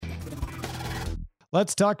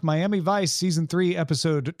Let's talk Miami Vice Season 3,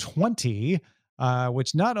 Episode 20,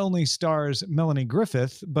 which not only stars Melanie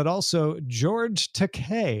Griffith, but also George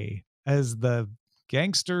Takei as the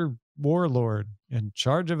gangster warlord in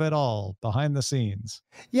charge of it all behind the scenes.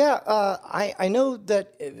 Yeah, I know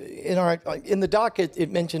that in the doc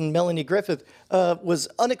it mentioned Melanie Griffith was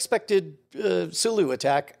unexpected Sulu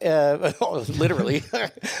attack, literally.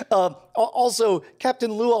 Also,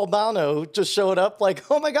 Captain Lou Albano just showed up like,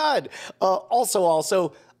 oh my God.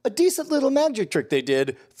 Also, a decent little magic trick they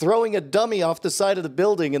did, throwing a dummy off the side of the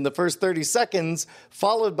building in the first 30 seconds,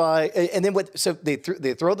 followed by, and then so they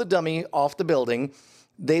throw the dummy off the building.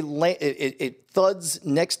 It thuds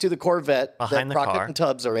next to the Corvette behind that the Crockett car. and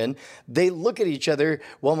Tubbs are in. They look at each other,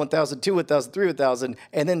 1,000, 2,000, 3,000,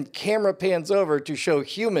 and then camera pans over to show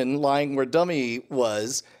human lying where dummy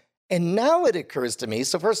was. And now it occurs to me,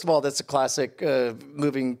 so first of all, that's a classic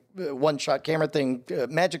moving one-shot camera thing,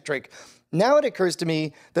 magic trick. Now it occurs to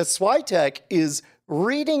me that Switek is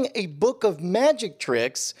reading a book of magic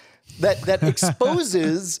tricks that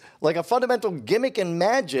exposes like a fundamental gimmick in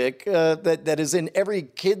magic that is in every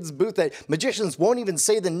kid's booth, that magicians won't even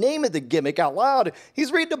say the name of the gimmick out loud.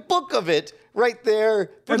 He's reading a book of it right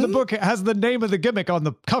there. And the book has the name of the gimmick on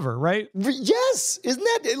the cover, right? Yes. Isn't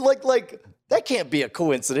that like that can't be a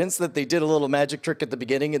coincidence that they did a little magic trick at the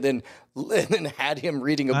beginning and then had him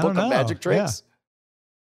reading a book of magic tricks? Yeah.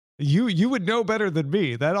 You would know better than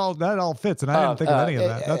me. That all fits, and I didn't think of any of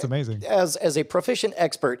that. That's amazing. As a proficient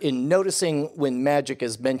expert in noticing when magic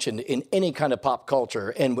is mentioned in any kind of pop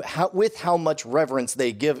culture and with how much reverence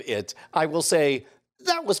they give it, I will say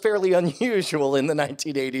that was fairly unusual in the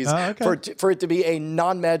 1980s for it to be a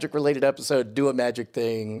non-magic related episode, do a magic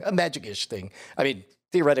thing, a magic-ish thing. I mean,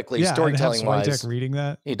 theoretically, storytelling-wise, Switek reading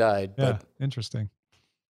that, he died. Yeah, but interesting.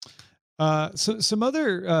 So some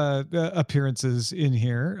other appearances in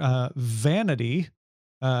here. Vanity,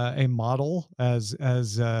 a model as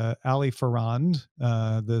Ali Farrand,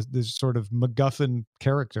 this sort of MacGuffin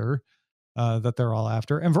character that they're all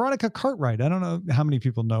after, and Veronica Cartwright. I don't know how many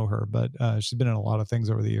people know her, but she's been in a lot of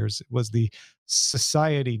things over the years. It was the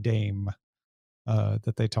society dame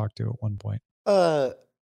that they talked to at one point.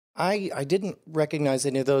 I didn't recognize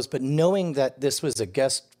any of those, but knowing that this was a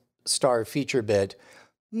guest star feature bit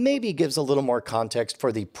maybe gives a little more context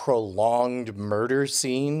for the prolonged murder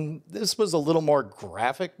scene. This was a little more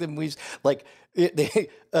graphic than we've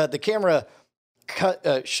the camera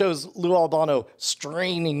shows Lou Albano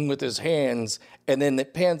straining with his hands, and then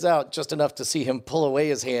it pans out just enough to see him pull away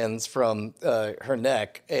his hands from her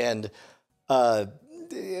neck, and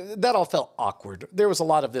that all felt awkward. There was a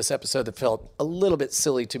lot of this episode that felt a little bit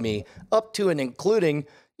silly to me, up to and including,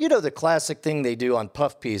 the classic thing they do on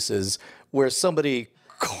puff pieces where somebody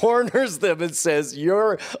corners them and says,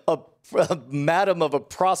 "You're a madam of a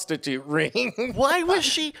prostitute ring." Why was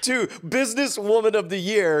she to businesswoman of the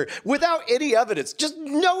year without any evidence? Just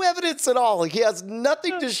no evidence at all. He has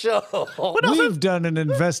nothing to show. We've done an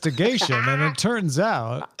investigation, and it turns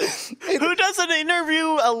out who does an interview,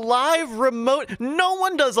 a live remote? No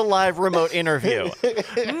one does a live remote interview.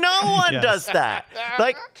 No one does that.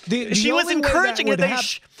 Like she was encouraging it.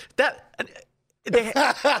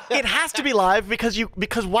 It has to be live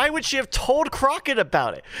because why would she have told Crockett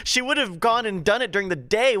about it? She would have gone and done it during the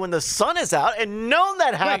day when the sun is out and known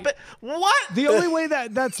that happened. What? The only way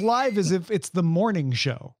that's live is if it's the morning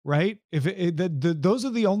show, right? If those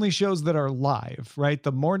are the only shows that are live, right?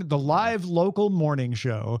 The live local morning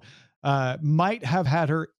show might have had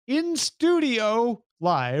her in studio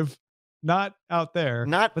live, not out there.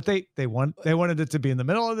 But they wanted it to be in the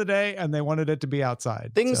middle of the day, and they wanted it to be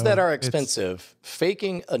outside. Things that are expensive,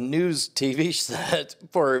 faking a news TV set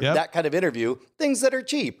for that kind of interview. Things that are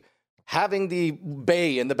cheap, having the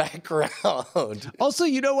bay in the background. Also,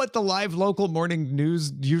 you know what the live local morning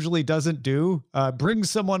news usually doesn't do? Bring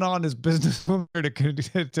someone on as businesswoman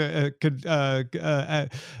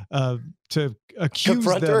to accuse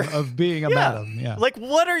Confront them her. of being a madam. Yeah. Like,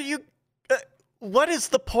 what are you? What is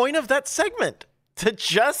the point of that segment? To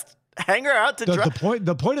just hang her out to dry?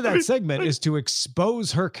 The point of that segment is to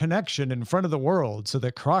expose her connection in front of the world so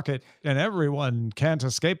that Crockett and everyone can't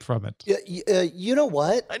escape from it. You know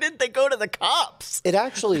what? Why didn't they go to the cops? It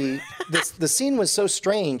actually, the scene was so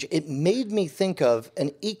strange, it made me think of an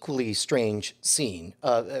equally strange scene.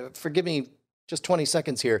 Forgive me, just 20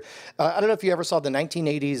 seconds here. I don't know if you ever saw the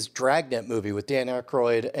 1980s Dragnet movie with Dan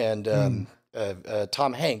Aykroyd and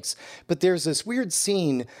Tom Hanks. But there's this weird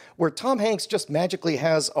scene where Tom Hanks just magically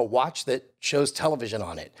has a watch that shows television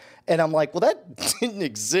on it. And I'm like, well, that didn't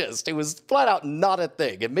exist. It was flat out not a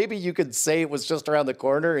thing. And maybe you could say it was just around the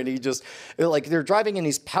corner, and he just, like, they're driving and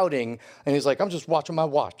he's pouting, and he's like, I'm just watching my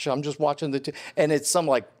watch. I'm just watching and it's some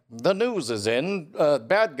like, the news is in,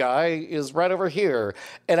 bad guy is right over here.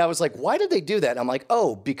 And I was like, why did they do that? And I'm like,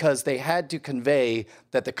 oh, because they had to convey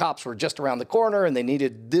that the cops were just around the corner and they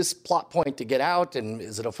needed this plot point to get out. And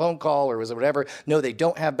is it a phone call or was it whatever? No, they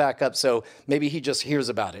don't have backup. So maybe he just hears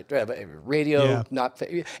about it. Radio, not.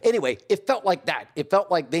 Anyway, it felt like that. It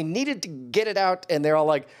felt like they needed to get it out. And they're all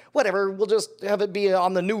like, whatever, we'll just have it be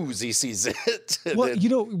on the news. He sees it. Well, you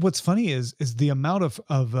know, what's funny is the amount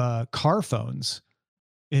of car phones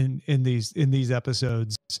in these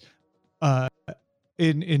episodes,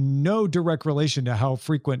 in no direct relation to how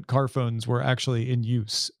frequent car phones were actually in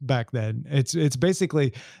use back then. It's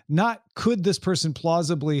basically not, could this person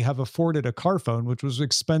plausibly have afforded a car phone, which was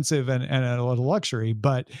expensive and a luxury,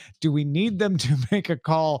 but do we need them to make a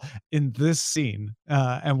call in this scene?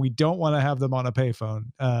 And we don't want to have them on a payphone.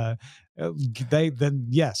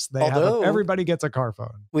 Everybody gets a car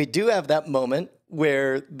phone. We do have that moment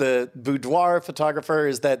where the boudoir photographer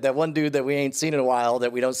is that one dude that we ain't seen in a while,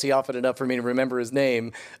 that we don't see often enough for me to remember his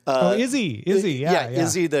name. Izzy. Yeah.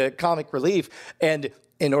 Izzy, the comic relief. And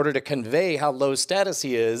in order to convey how low status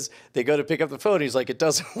he is, they go to pick up the phone. He's like, it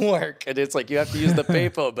doesn't work. And it's like, you have to use the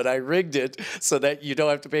payphone, but I rigged it so that you don't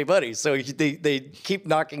have to pay money. So they keep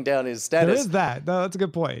knocking down his status. There is that. No, that's a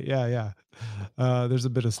good point. Yeah. There's a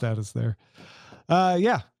bit of status there.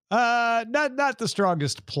 Not the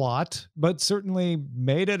strongest plot, but certainly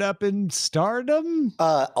made it up in stardom.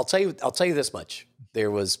 I'll tell you this much. There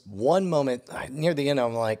was one moment near the end,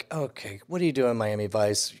 I'm like, okay, what are you doing, Miami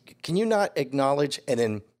Vice? Can you not acknowledge? And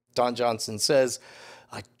then Don Johnson says,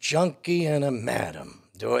 a junkie and a madam.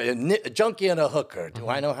 A junkie and a hooker. Do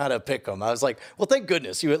I know how to pick them? I was like, well, thank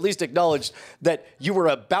goodness you at least acknowledged that you were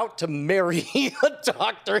about to marry a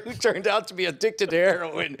doctor who turned out to be addicted to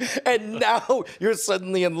heroin. And now you're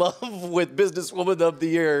suddenly in love with Businesswoman of the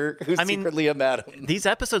Year, who's secretly a madam. These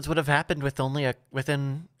episodes would have happened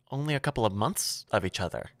within only a couple of months of each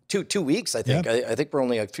other. 2 weeks, I think. Yep. I think we're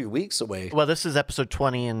only a few weeks away. Well, this is episode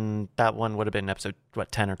 20, and that one would have been episode,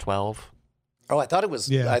 10 or 12? Oh, I thought it was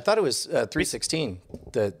 316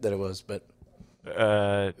 that it was, but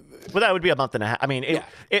well, that would be a month and a half. I mean,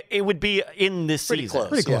 it would be in this season.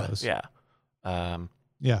 Pretty close. Yeah.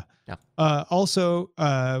 Also,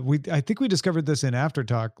 I think we discovered this in After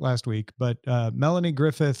Talk last week, but Melanie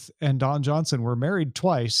Griffith and Don Johnson were married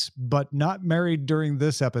twice, but not married during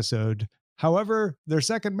this episode. However, their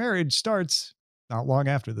second marriage starts not long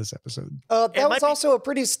after this episode. That was also a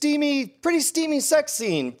pretty steamy sex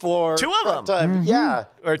scene for two of them. Mm-hmm. Yeah,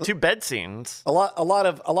 or two bed scenes. A lot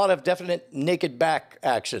of definite naked back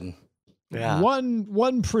action. Yeah.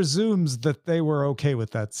 One presumes that they were okay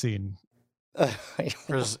with that scene.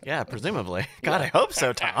 Presumably. God, I hope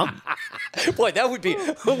so, Tom. Boy,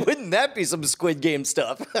 wouldn't that be some Squid Game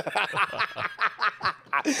stuff?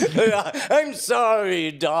 I'm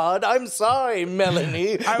sorry, Don. I'm sorry,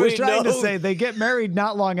 Melanie. I was trying to say they get married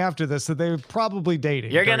not long after this, so they were probably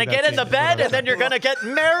dating. You're going to get in the bed, and then you're going to get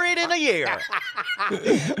married in a year.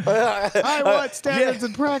 I want standards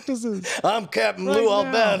and practices. I'm Captain Lou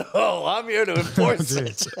Albano. I'm here to enforce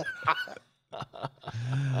it.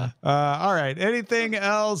 All right. Anything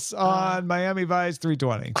else on Miami Vice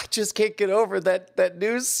 320? I just can't get over that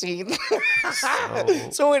news scene.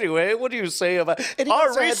 So anyway, what do you say about it?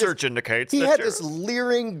 Our research indicates he had this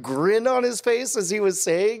leering grin on his face as he was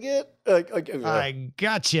saying it. I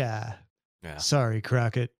gotcha. Yeah. Sorry,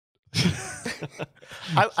 Crockett.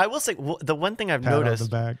 I will say the one thing I've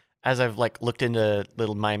noticed as I've looked into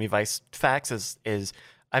little Miami Vice facts is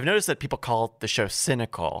I've noticed that people call the show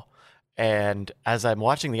cynical. And as I'm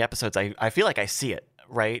watching the episodes, I feel like I see it,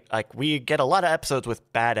 right? Like, we get a lot of episodes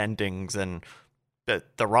with bad endings and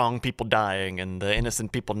the wrong people dying and the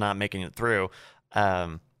innocent people not making it through.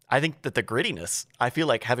 I think that the grittiness, I feel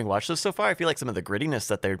like, having watched this so far, I feel like some of the grittiness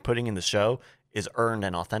that they're putting in the show is earned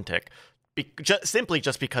and authentic. Simply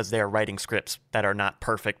just because they're writing scripts that are not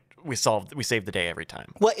perfect. We save the day every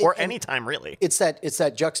time, or any time, really. It's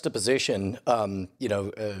that juxtaposition, of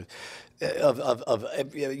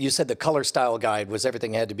you said the color style guide was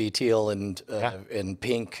everything had to be teal and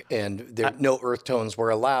pink, and no earth tones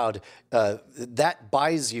were allowed. That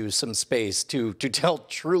buys you some space to tell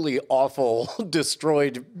truly awful,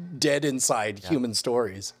 destroyed, dead inside human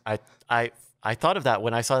stories. I thought of that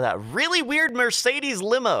when I saw that really weird Mercedes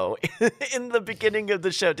limo in the beginning of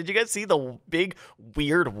the show. Did you guys see the big,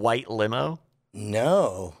 weird white limo?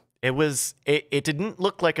 No. It didn't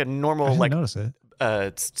look like a normal I didn't notice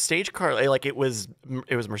it. Stage car. Like it was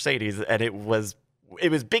Mercedes, and it was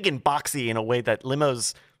big and boxy in a way that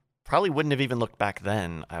limos probably wouldn't have even looked back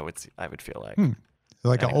then. I would feel like.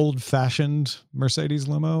 Like an old-fashioned Mercedes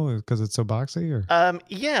limo because it's so boxy, or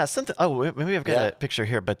yeah, something. Oh, maybe I've got a picture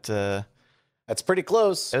here, but that's pretty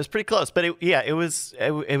close. It was pretty close, but it was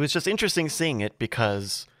just interesting seeing it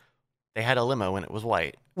because they had a limo and it was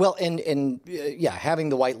white. Well, and having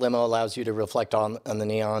the white limo allows you to reflect on the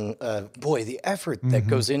neon. Boy, the effort that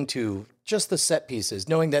goes into just the set pieces,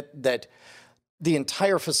 knowing that the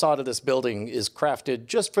entire facade of this building is crafted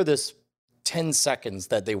just for this 10 seconds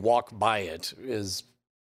that they walk by it is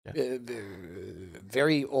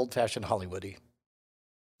very old-fashioned Hollywoody.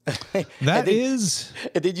 That is.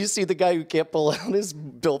 And did you see the guy who can't pull out his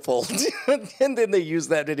billfold? And then they use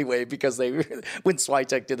that anyway because when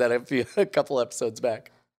Switek did that a couple episodes back.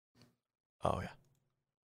 Oh, yeah.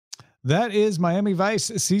 That is Miami Vice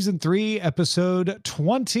Season 3, Episode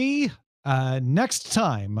 20. Next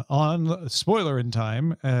time on Spoiler in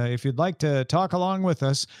Time, if you'd like to talk along with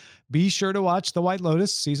us, be sure to watch The White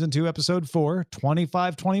Lotus, Season 2, Episode 4,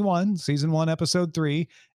 2521, Season 1, Episode 3,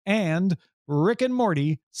 and Rick and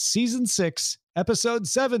Morty, Season 6, Episode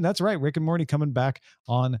 7. That's right, Rick and Morty coming back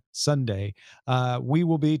on Sunday. We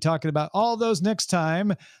will be talking about all those next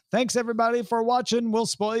time. Thanks, everybody, for watching. We'll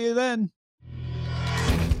spoil you then.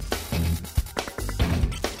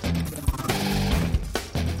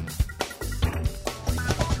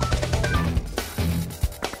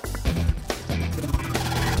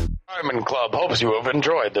 Diamond Club hopes you have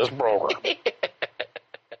enjoyed this program.